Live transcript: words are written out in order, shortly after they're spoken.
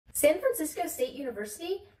San Francisco State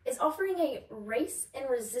University is offering a Race and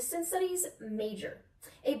Resistance Studies major.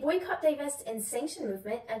 A boycott, divest, and sanction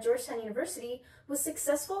movement at Georgetown University was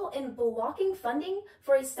successful in blocking funding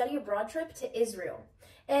for a study abroad trip to Israel.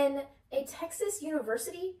 And a Texas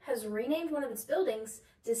university has renamed one of its buildings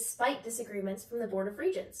despite disagreements from the Board of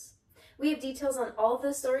Regents. We have details on all of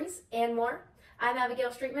those stories and more. I'm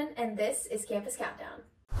Abigail Streetman, and this is Campus Countdown.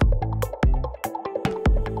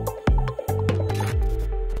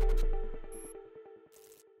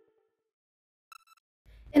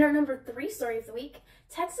 In our number 3 story of the week,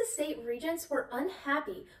 Texas State Regents were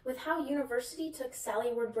unhappy with how university took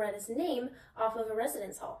Sally Ward Beretta's name off of a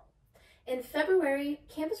residence hall. In February,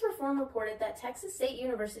 Campus Reform reported that Texas State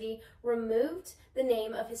University removed the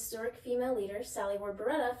name of historic female leader Sally Ward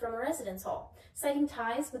Beretta from a residence hall, citing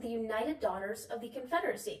ties with the United Daughters of the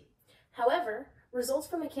Confederacy. However, results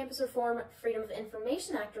from a Campus Reform Freedom of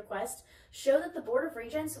Information Act request show that the Board of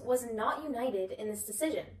Regents was not united in this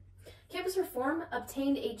decision. Campus Reform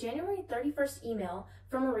obtained a January 31st email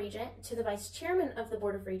from a regent to the vice chairman of the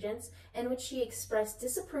Board of Regents in which she expressed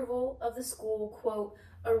disapproval of the school, quote,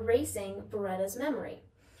 erasing Beretta's memory.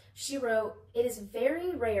 She wrote, "It is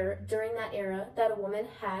very rare during that era that a woman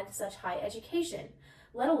had such high education,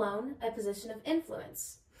 let alone a position of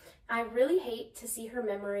influence. I really hate to see her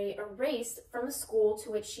memory erased from a school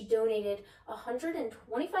to which she donated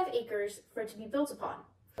 125 acres for it to be built upon."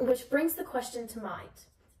 Which brings the question to mind.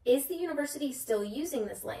 Is the university still using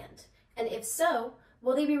this land? And if so,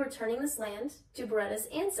 will they be returning this land to Beretta's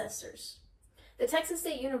ancestors? The Texas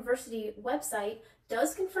State University website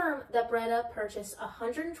does confirm that Beretta purchased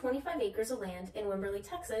 125 acres of land in Wimberley,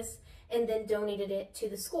 Texas, and then donated it to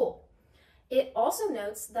the school. It also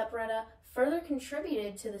notes that Beretta further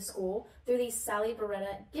contributed to the school through the Sally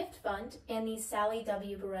Beretta Gift Fund and the Sally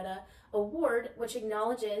W. Beretta Award, which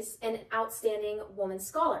acknowledges an outstanding woman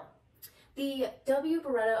scholar. The W.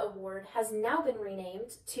 Beretta Award has now been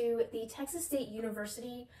renamed to the Texas State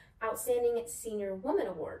University Outstanding Senior Woman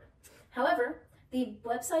Award. However, the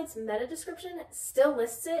website's meta description still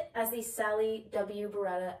lists it as the Sally W.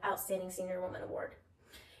 Beretta Outstanding Senior Woman Award.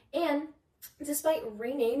 And despite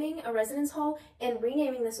renaming a residence hall and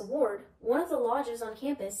renaming this award, one of the lodges on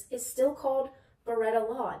campus is still called Beretta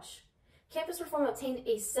Lodge. Campus Reform obtained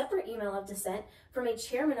a separate email of dissent from a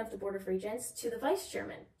chairman of the Board of Regents to the vice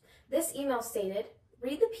chairman. This email stated,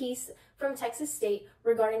 "Read the piece from Texas State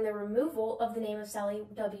regarding the removal of the name of Sally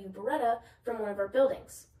W. Beretta from one of our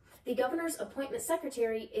buildings. The governor's appointment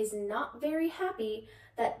secretary is not very happy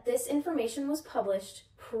that this information was published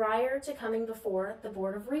prior to coming before the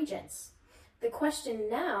Board of Regents. The question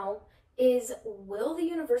now is, will the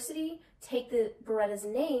university take the Beretta's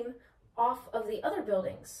name off of the other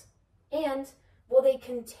buildings? And will they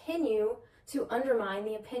continue to undermine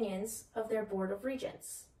the opinions of their Board of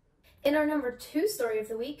Regents?" In our number 2 story of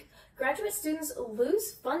the week, graduate students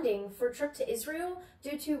lose funding for a trip to Israel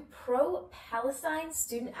due to pro-Palestine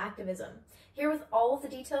student activism. Here with all of the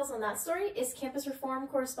details on that story is Campus Reform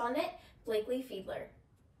correspondent Blakely Fiedler.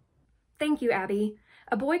 Thank you, Abby.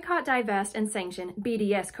 A boycott, divest, and sanction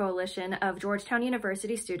 (BDS) coalition of Georgetown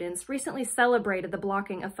University students recently celebrated the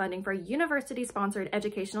blocking of funding for a university-sponsored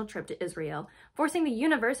educational trip to Israel, forcing the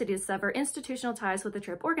university to sever institutional ties with the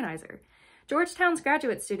trip organizer. Georgetown's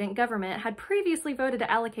graduate student government had previously voted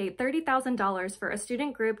to allocate $30,000 for a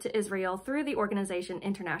student group to Israel through the organization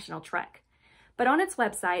International Trek. But on its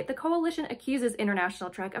website, the coalition accuses International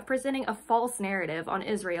Trek of presenting a false narrative on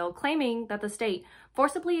Israel, claiming that the state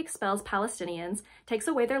forcibly expels Palestinians, takes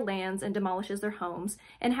away their lands and demolishes their homes,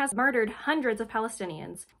 and has murdered hundreds of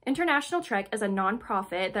Palestinians. International Trek is a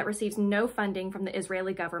nonprofit that receives no funding from the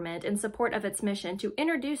Israeli government in support of its mission to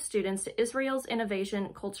introduce students to Israel's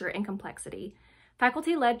innovation, culture, and complexity.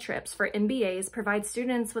 Faculty-led trips for MBAs provide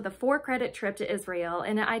students with a 4-credit trip to Israel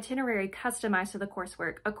and an itinerary customized to the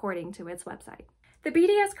coursework according to its website. The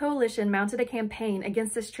BDS coalition mounted a campaign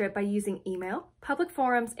against this trip by using email, public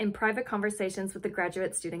forums, and private conversations with the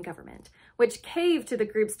graduate student government, which caved to the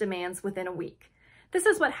group's demands within a week. This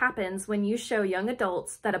is what happens when you show young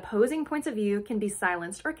adults that opposing points of view can be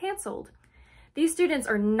silenced or canceled. These students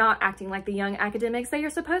are not acting like the young academics they are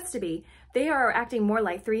supposed to be. They are acting more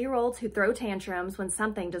like 3-year-olds who throw tantrums when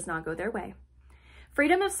something does not go their way.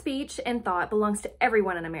 Freedom of speech and thought belongs to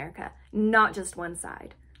everyone in America, not just one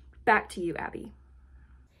side. Back to you, Abby.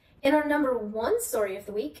 In our number 1 story of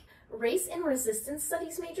the week, Race and Resistance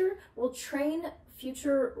Studies major will train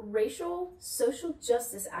future racial social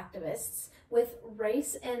justice activists with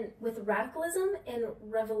radicalism and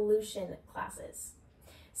revolution classes.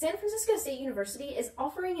 San Francisco State University is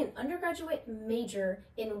offering an undergraduate major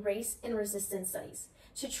in Race and Resistance Studies.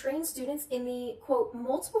 to train students in the, quote,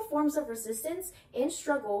 multiple forms of resistance and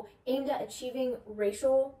struggle aimed at achieving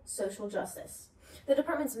racial social justice. The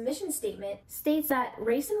department's mission statement states that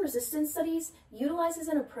race and resistance studies utilizes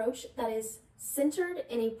an approach that is centered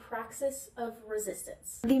in a praxis of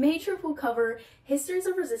resistance. The major will cover histories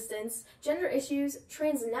of resistance, gender issues,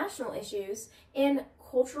 transnational issues, and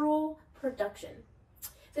cultural production.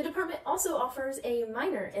 The department also offers a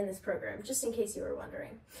minor in this program, just in case you were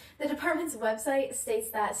wondering. The department's website states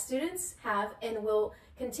that students have and will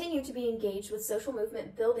continue to be engaged with social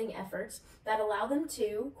movement building efforts that allow them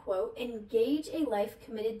to, quote, engage a life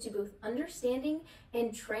committed to both understanding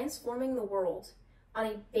and transforming the world on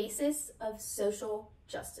a basis of social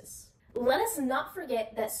justice. Let us not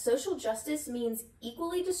forget that social justice means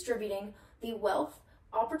equally distributing the wealth,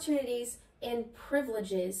 opportunities, and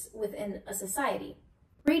privileges within a society.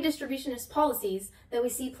 Redistributionist policies that we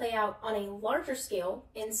see play out on a larger scale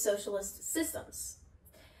in socialist systems.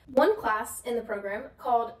 One class in the program,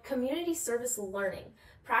 called Community Service Learning,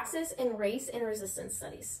 Praxis in Race and Resistance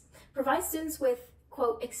Studies, provides students with,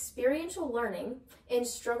 quote, experiential learning in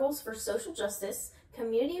struggles for social justice,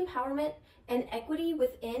 community empowerment, and equity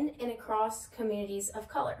within and across communities of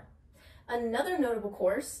color. Another notable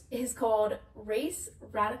course is called Race,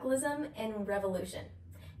 Radicalism, and Revolution.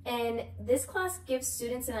 And this class gives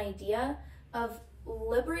students an idea of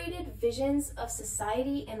liberated visions of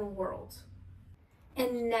society and world.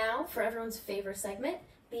 And now for everyone's favorite segment,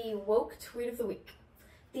 the woke tweet of the week.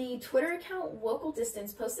 The Twitter account Wocal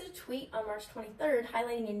Distance posted a tweet on March 23rd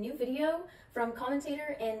highlighting a new video from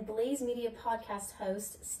commentator and Blaze Media podcast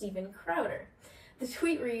host Steven Crowder. The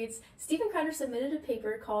tweet reads, Steven Crowder submitted a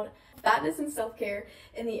paper called Fatness and Self-Care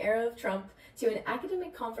in the Era of Trump to an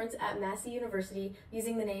academic conference at Massey University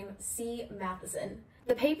using the name C. Matheson.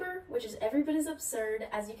 The paper, which is every bit as absurd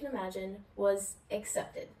as you can imagine, was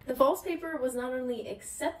accepted. The false paper was not only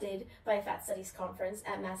accepted by a Fat Studies conference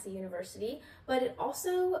at Massey University, but it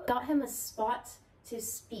also got him a spot to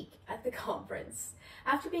speak at the conference.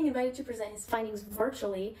 After being invited to present his findings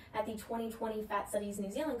virtually at the 2020 Fat Studies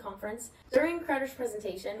New Zealand conference, during Crowder's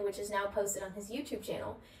presentation, which is now posted on his YouTube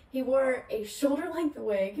channel, he wore a shoulder-length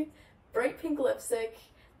wig, bright pink lipstick,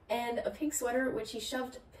 and a pink sweater which he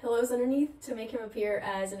shoved pillows underneath to make him appear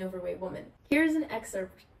as an overweight woman. Here's an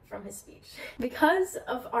excerpt from his speech. Because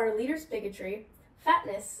of our leaders' bigotry,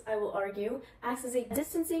 fatness, I will argue, acts as a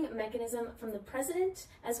distancing mechanism from the president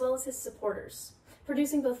as well as his supporters,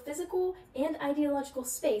 producing both physical and ideological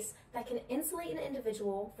space that can insulate an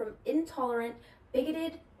individual from intolerant,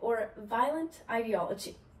 bigoted, or violent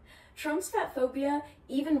ideology. Trump's fat phobia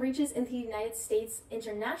even reaches into the United States'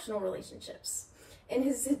 international relationships. In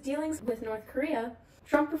his dealings with North Korea,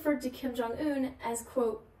 Trump referred to Kim Jong-un as,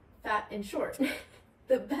 quote, fat and short.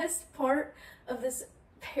 The best part of this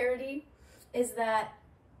parody is that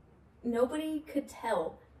nobody could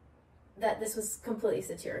tell that this was completely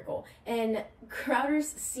satirical. And Crowder's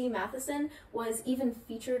C. Matheson was even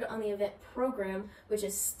featured on the event program, which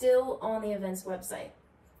is still on the event's website.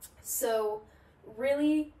 So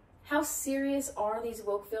really, how serious are these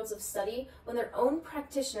woke fields of study when their own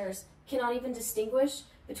practitioners cannot even distinguish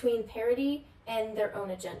between parody and their own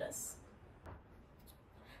agendas?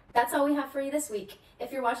 That's all we have for you this week.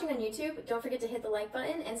 If you're watching on YouTube, don't forget to hit the like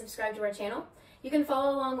button and subscribe to our channel. You can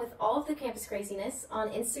follow along with all of the campus craziness on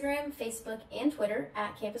Instagram, Facebook, and Twitter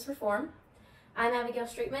at Campus Reform. I'm Abigail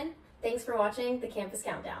Streetman. Thanks for watching the Campus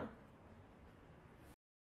Countdown.